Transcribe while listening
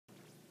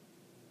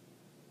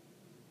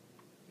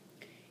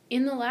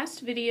In the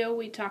last video,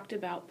 we talked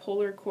about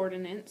polar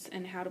coordinates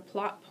and how to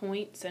plot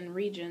points and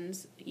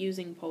regions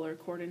using polar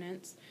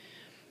coordinates.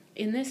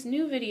 In this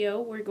new video,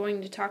 we're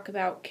going to talk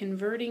about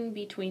converting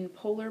between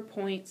polar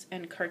points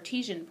and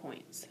Cartesian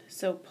points.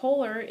 So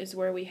polar is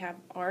where we have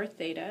r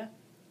theta.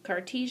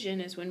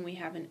 Cartesian is when we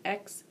have an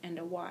x and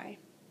a y.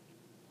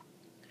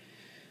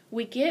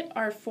 We get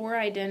our four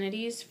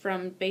identities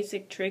from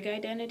basic trig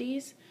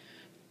identities.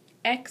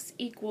 X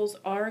equals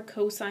r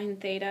cosine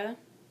theta,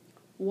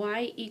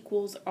 y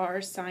equals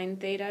r sine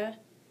theta,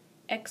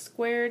 x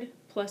squared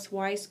plus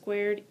y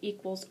squared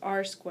equals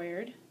r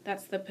squared.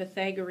 That's the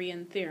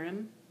Pythagorean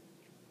theorem.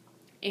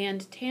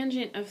 And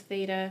tangent of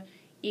theta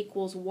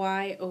equals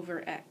y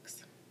over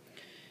x.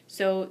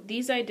 So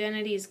these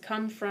identities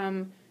come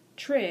from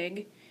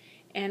trig,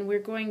 and we're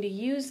going to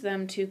use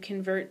them to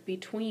convert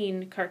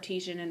between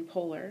Cartesian and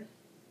polar.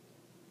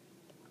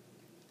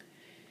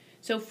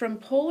 So from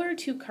polar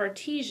to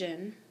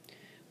Cartesian,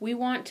 we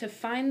want to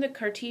find the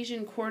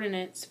Cartesian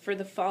coordinates for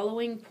the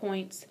following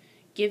points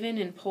given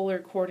in polar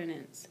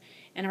coordinates.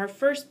 And our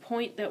first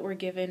point that we're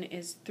given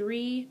is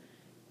 3,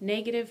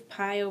 negative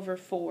pi over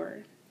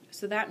 4.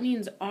 So that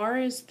means r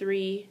is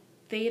 3,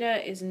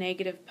 theta is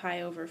negative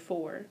pi over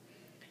 4.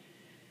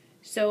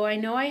 So I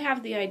know I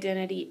have the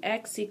identity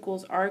x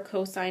equals r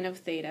cosine of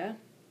theta.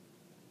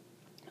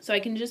 So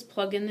I can just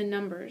plug in the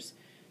numbers.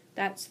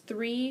 That's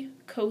 3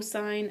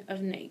 cosine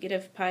of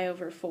negative pi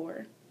over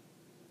 4.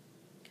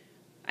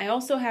 I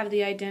also have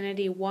the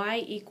identity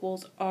y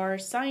equals r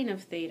sine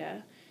of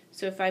theta.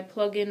 So if I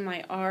plug in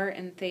my r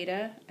and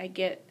theta, I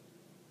get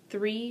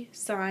 3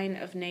 sine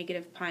of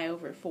negative pi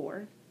over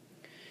 4.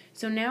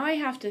 So now I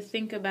have to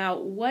think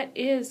about what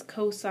is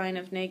cosine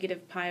of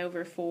negative pi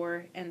over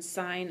 4 and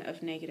sine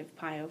of negative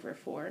pi over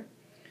 4.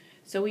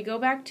 So we go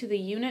back to the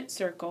unit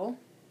circle,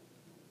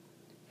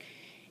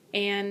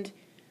 and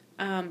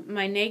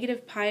my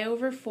negative pi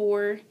over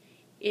 4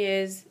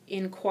 is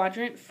in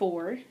quadrant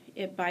 4.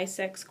 It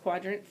bisects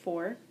quadrant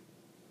 4.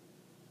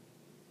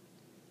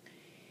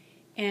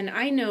 And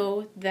I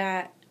know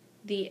that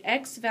the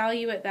x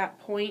value at that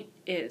point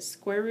is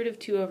square root of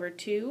 2 over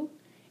 2,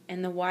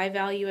 and the y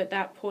value at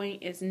that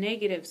point is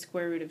negative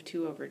square root of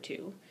 2 over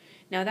 2.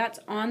 Now that's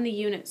on the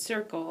unit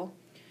circle.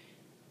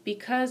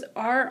 Because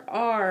our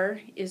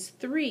r is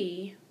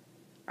 3,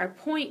 our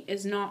point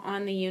is not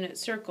on the unit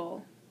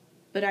circle,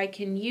 but I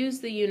can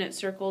use the unit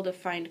circle to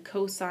find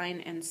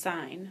cosine and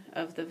sine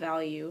of the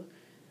value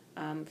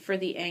for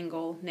the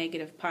angle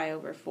negative pi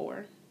over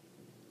 4.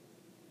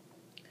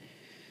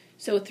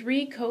 So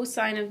 3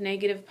 cosine of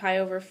negative pi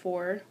over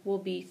 4 will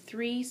be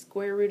 3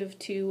 square root of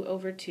 2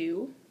 over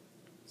 2.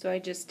 So I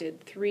just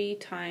did 3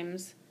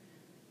 times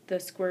the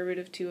square root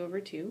of 2 over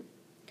 2.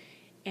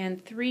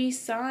 And 3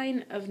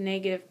 sine of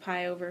negative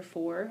pi over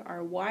 4,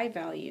 our y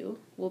value,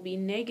 will be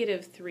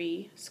negative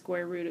 3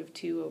 square root of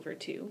 2 over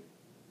 2.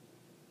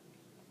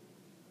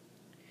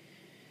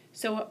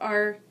 So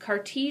our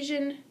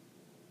Cartesian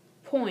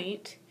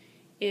point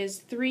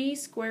is 3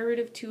 square root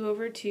of 2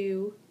 over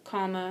 2,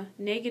 comma,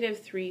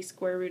 negative 3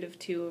 square root of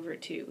 2 over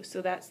 2.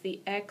 So that's the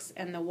x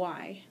and the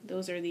y.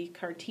 Those are the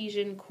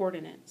Cartesian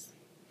coordinates.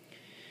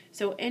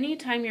 So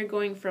anytime you're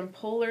going from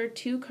polar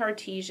to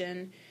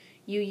Cartesian,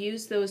 you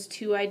use those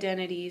two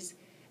identities,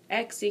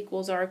 x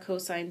equals r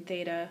cosine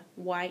theta,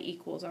 y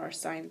equals r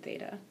sine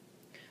theta.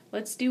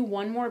 Let's do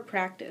one more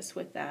practice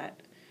with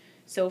that.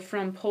 So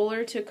from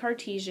polar to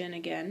Cartesian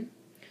again,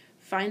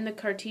 find the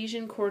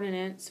Cartesian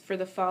coordinates for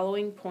the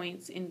following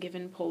points in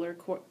given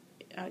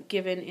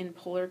in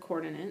polar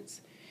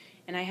coordinates.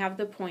 And I have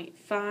the point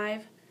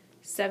 5,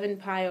 7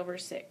 pi over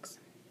 6.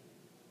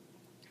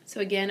 So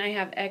again, I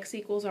have x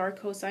equals r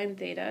cosine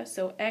theta,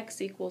 so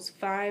x equals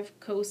 5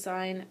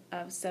 cosine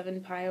of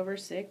 7 pi over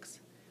 6.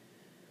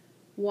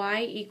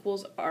 Y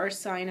equals r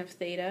sine of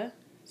theta,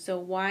 so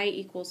y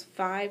equals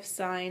 5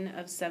 sine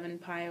of 7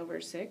 pi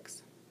over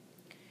 6.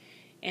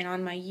 And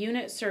on my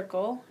unit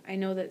circle, I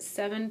know that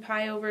 7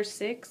 pi over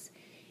 6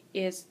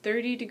 is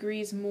 30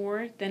 degrees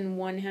more than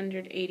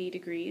 180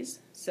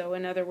 degrees. So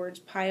in other words,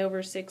 pi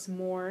over 6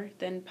 more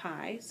than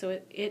pi. So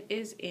it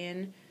is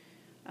in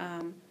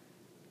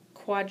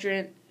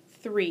quadrant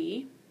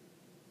 3,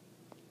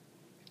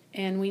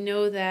 and we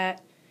know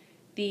that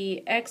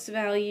the x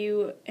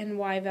value and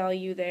y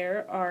value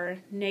there are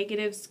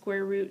negative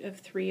square root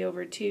of 3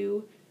 over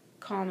 2,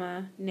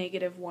 comma,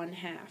 negative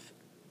 1/2.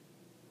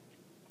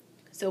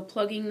 So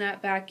plugging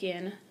that back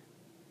in,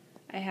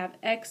 I have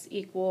x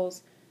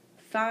equals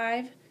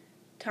 5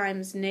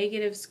 times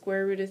negative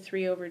square root of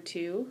 3 over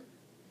 2,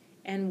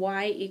 and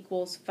y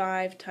equals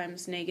 5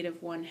 times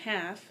negative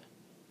 1/2.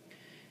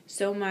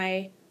 So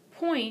my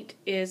point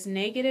is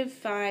negative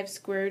 5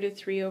 square root of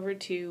 3 over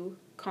 2,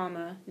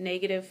 comma,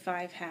 negative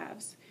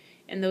 5/2.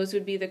 And those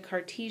would be the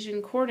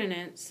Cartesian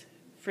coordinates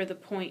for the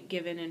point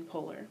given in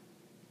polar.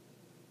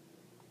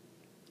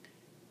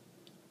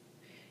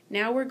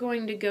 Now we're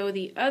going to go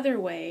the other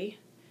way.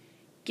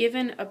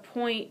 Given a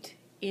point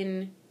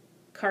in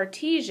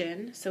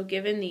Cartesian, so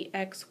given the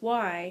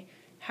xy,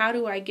 how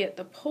do I get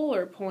the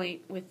polar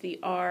point with the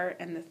r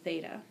and the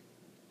theta?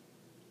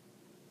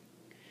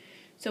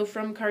 So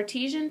from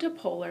Cartesian to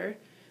polar,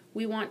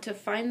 we want to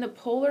find the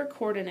polar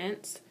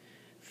coordinates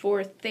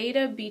for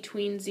theta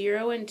between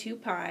 0 and 2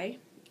 pi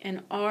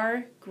and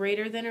r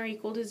greater than or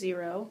equal to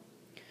 0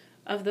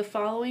 of the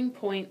following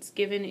points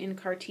given in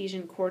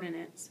Cartesian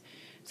coordinates.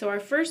 So our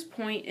first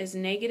point is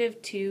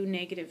 -2,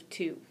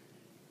 -2.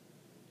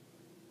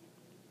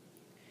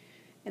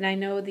 And I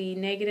know the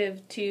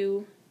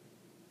 -2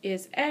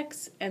 is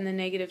x and the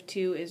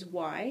 -2 is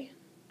y.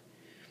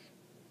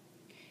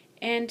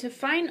 And to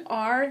find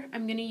r,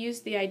 I'm going to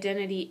use the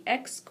identity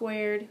x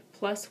squared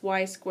plus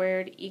y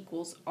squared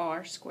equals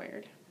r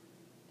squared.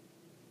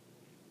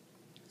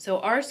 So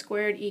r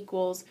squared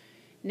equals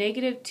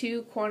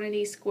 -2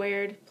 quantity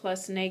squared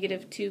plus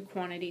 -2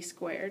 quantity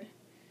squared.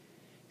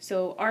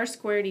 So r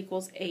squared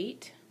equals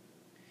 8.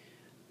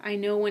 I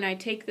know when I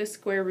take the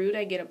square root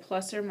I get a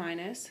plus or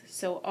minus,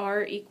 so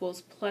r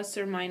equals plus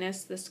or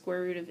minus the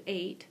square root of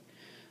 8.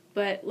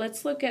 But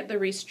let's look at the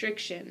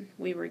restriction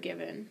we were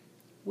given.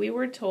 We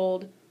were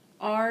told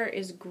r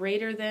is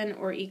greater than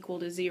or equal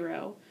to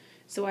 0,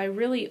 so I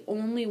really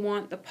only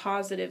want the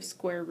positive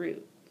square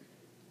root.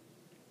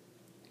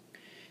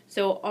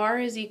 So r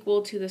is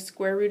equal to the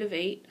square root of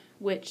 8,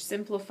 which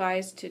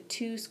simplifies to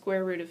 2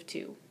 square root of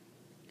 2.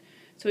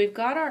 So we've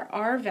got our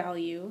r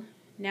value.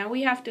 Now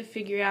we have to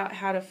figure out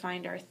how to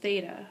find our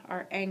theta,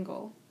 our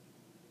angle.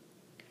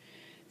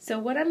 So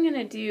what I'm going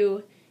to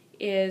do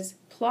is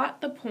plot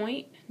the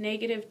point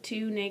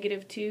 -2,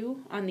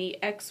 -2 on the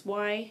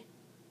xy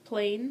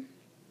plane.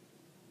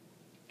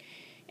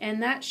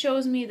 And that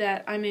shows me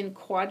that I'm in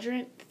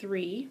quadrant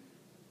 3.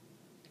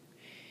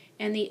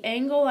 And the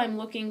angle I'm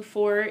looking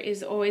for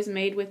is always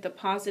made with the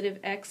positive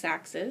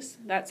x-axis.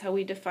 That's how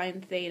we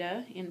define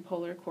theta in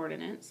polar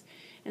coordinates.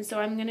 And so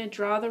I'm going to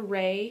draw the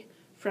ray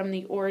from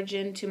the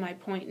origin to my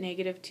point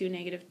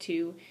 -2,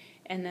 -2,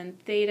 and then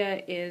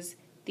theta is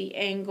the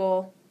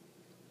angle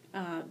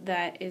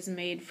that is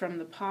made from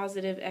the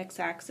positive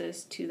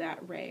x-axis to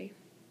that ray.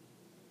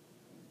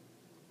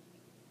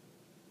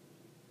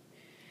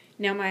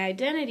 Now my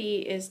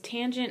identity is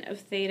tangent of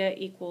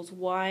theta equals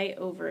y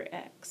over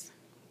x.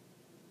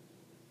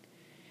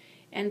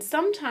 And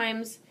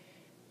sometimes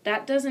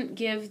that doesn't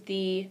give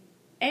the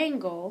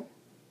angle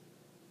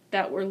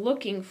that we're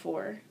looking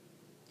for.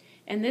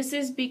 And this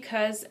is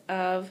because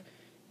of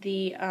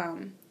the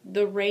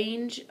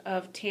range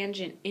of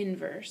tangent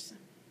inverse.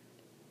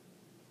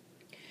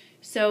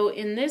 So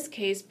in this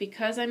case,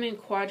 because I'm in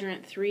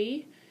quadrant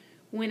 3,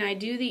 when I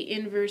do the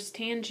inverse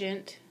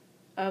tangent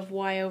of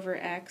y over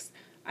x,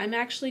 I'm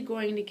actually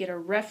going to get a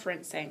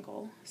reference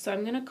angle. So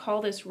I'm going to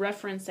call this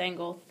reference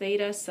angle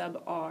theta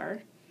sub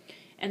r.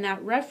 And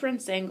that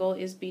reference angle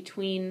is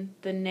between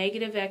the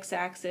negative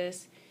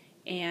x-axis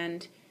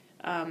and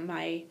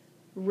my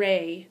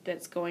ray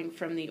that's going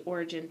from the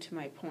origin to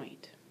my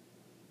point.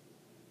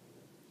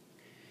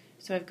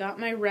 So I've got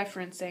my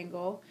reference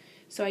angle.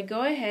 So I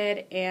go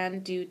ahead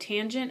and do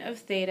tangent of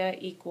theta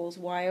equals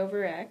y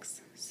over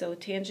x. So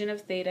tangent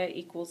of theta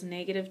equals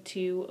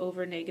 -2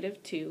 over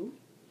 -2,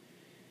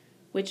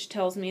 which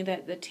tells me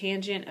that the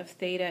tangent of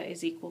theta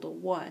is equal to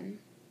 1.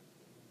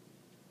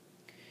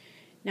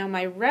 Now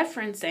my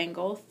reference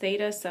angle,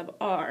 theta sub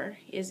r,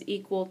 is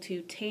equal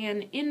to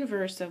tan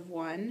inverse of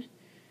 1,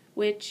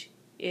 which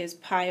is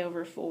pi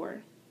over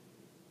 4.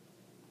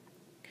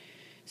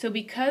 So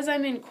because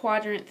I'm in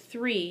quadrant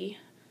 3,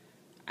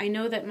 I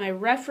know that my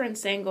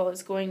reference angle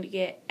is going to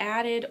get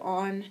added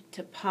on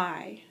to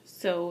pi.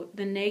 So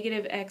the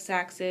negative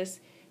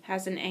x-axis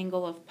has an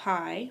angle of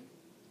pi.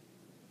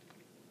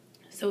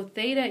 So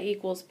theta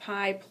equals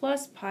pi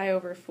plus pi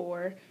over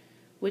 4,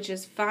 which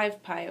is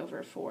 5 pi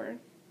over 4.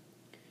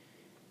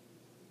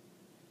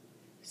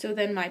 So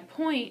then my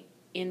point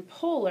in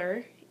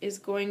polar is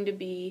going to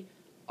be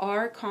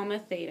r comma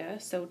theta,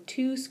 so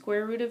 2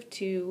 square root of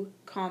 2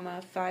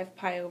 comma 5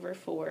 pi over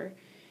 4,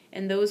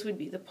 and those would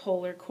be the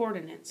polar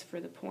coordinates for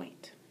the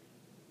point.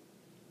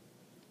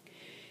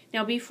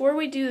 Now before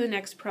we do the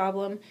next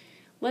problem,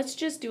 let's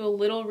just do a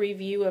little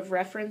review of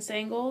reference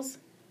angles,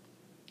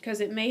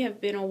 because it may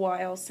have been a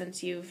while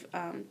since you've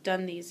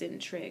done these in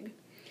trig.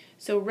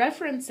 So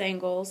reference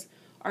angles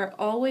are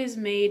always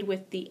made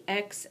with the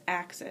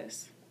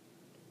x-axis.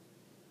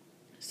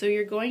 So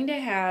you're going to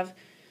have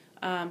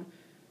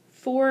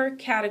 4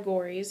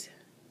 categories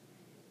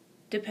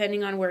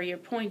depending on where your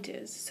point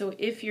is. So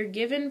if your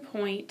given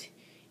point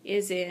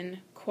is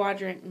in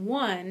quadrant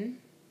 1,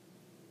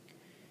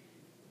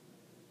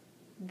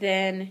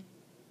 then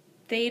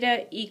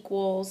theta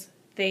equals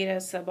theta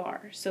sub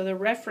r. So the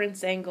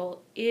reference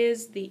angle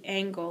is the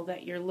angle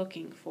that you're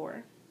looking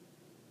for.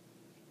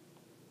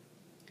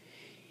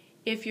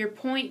 If your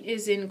point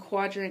is in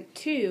quadrant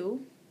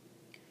 2,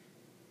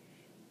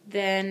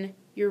 then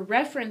your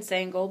reference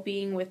angle,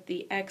 being with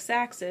the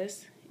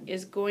x-axis,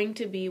 is going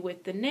to be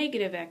with the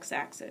negative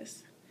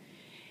x-axis.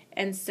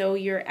 And so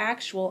your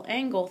actual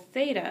angle,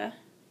 theta,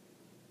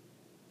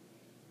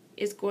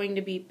 is going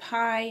to be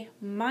pi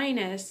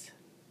minus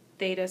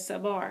theta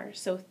sub r.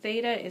 So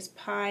theta is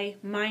pi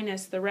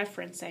minus the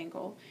reference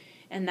angle,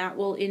 and that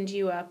will end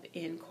you up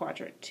in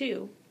quadrant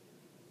 2.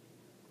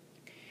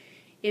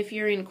 If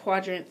you're in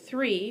quadrant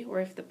 3, or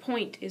if the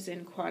point is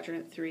in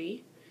quadrant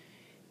 3,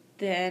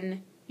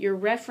 then your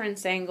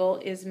reference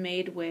angle is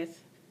made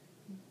with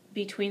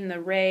between the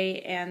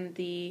ray and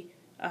the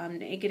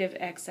negative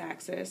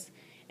x-axis.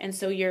 And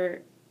so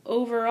your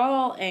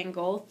overall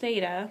angle,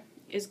 theta,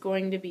 is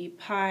going to be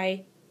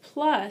pi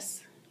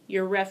plus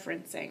your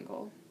reference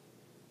angle.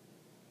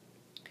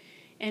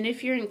 And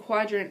if you're in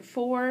quadrant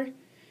 4,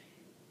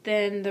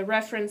 then the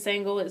reference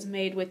angle is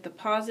made with the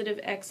positive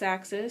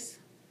x-axis,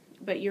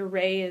 but your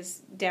ray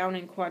is down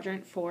in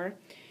quadrant 4.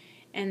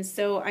 And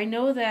so I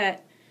know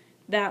that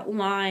that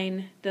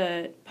line,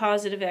 the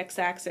positive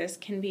x-axis,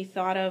 can be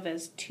thought of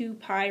as 2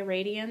 pi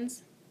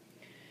radians.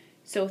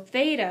 So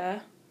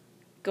theta,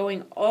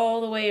 going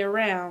all the way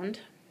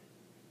around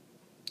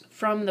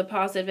from the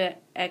positive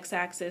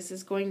x-axis,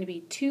 is going to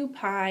be 2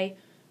 pi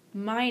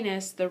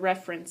minus the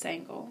reference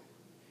angle.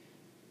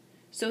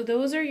 So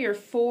those are your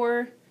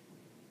 4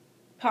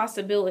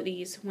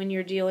 possibilities when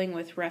you're dealing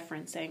with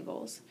reference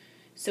angles.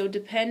 So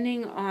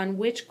depending on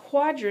which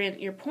quadrant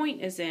your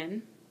point is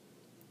in,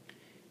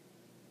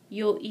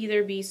 you'll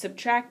either be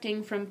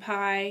subtracting from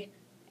pi,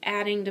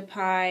 adding to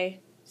pi,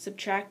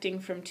 subtracting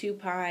from 2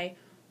 pi,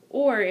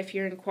 or if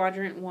you're in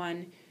quadrant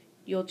 1,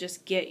 you'll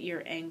just get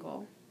your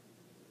angle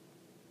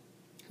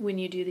when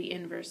you do the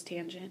inverse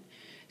tangent.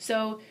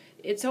 So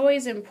it's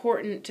always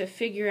important to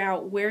figure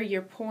out where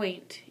your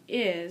point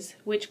is,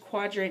 which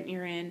quadrant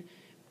you're in,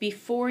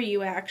 before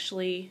you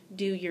actually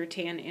do your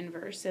tan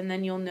inverse, and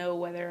then you'll know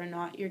whether or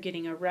not you're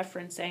getting a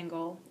reference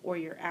angle or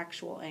your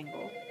actual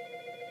angle.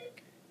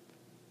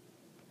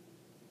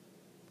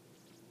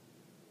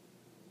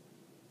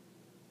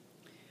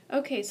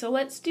 Okay, so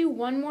let's do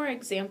one more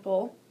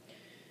example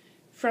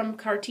from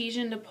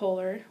Cartesian to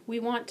polar.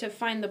 We want to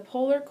find the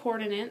polar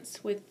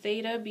coordinates with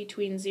theta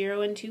between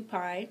 0 and 2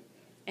 pi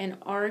and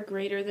r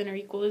greater than or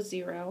equal to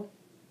 0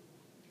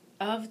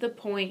 of the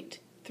point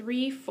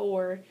 3,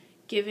 4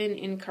 given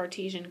in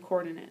Cartesian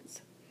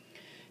coordinates.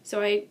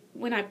 So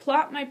when I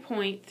plot my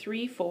point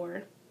 3,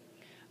 4,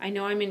 I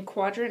know I'm in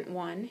quadrant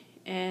 1,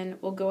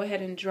 and we'll go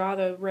ahead and draw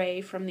the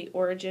ray from the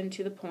origin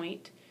to the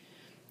point.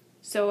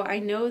 So I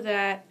know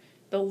that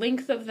the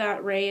length of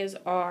that ray is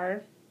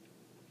r,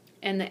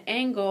 and the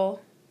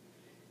angle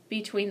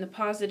between the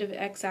positive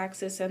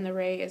x-axis and the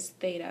ray is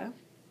theta.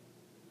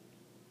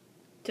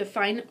 To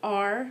find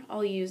r,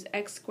 I'll use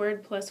x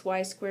squared plus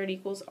y squared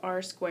equals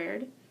r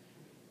squared.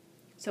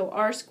 So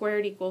r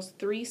squared equals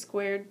 3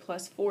 squared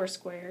plus 4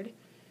 squared.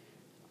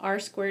 R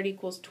squared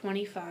equals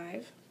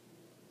 25.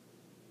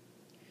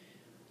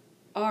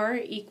 R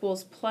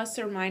equals plus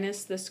or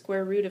minus the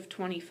square root of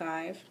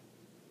 25.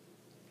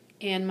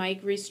 And my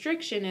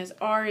restriction is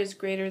r is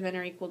greater than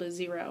or equal to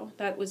 0.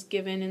 That was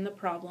given in the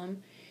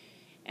problem.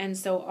 And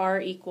so r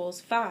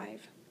equals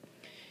 5.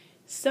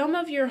 Some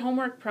of your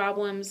homework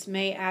problems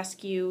may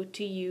ask you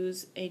to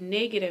use a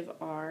negative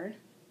r,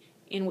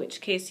 in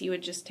which case you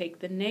would just take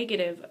the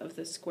negative of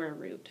the square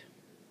root.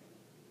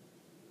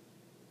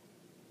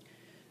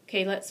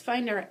 Okay, let's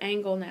find our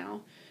angle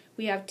now.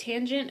 We have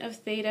tangent of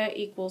theta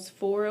equals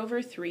 4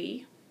 over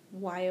 3,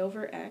 y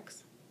over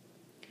x.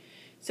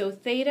 So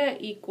theta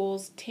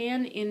equals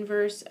tan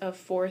inverse of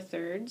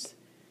 4/3,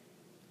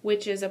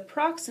 which is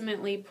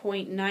approximately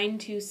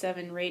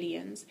 0.927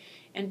 radians.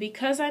 And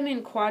because I'm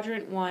in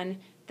quadrant 1,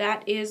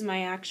 that is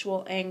my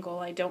actual angle.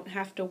 I don't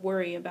have to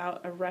worry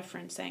about a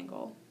reference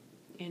angle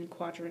in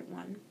quadrant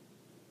 1.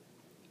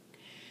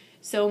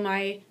 So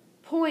my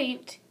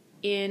point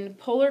in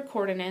polar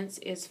coordinates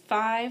is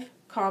 5,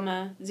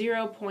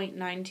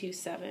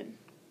 0.927.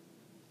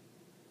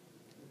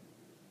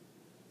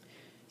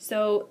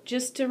 So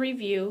just to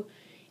review,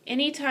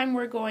 anytime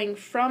we're going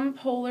from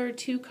polar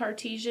to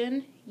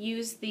Cartesian,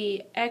 use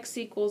the x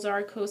equals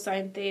r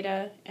cosine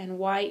theta and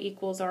y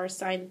equals r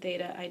sine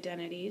theta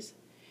identities.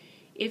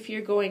 If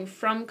you're going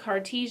from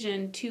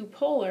Cartesian to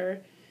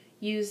polar,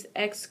 use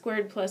x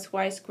squared plus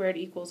y squared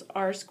equals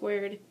r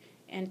squared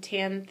and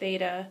tan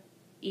theta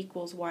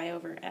equals y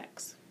over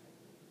x.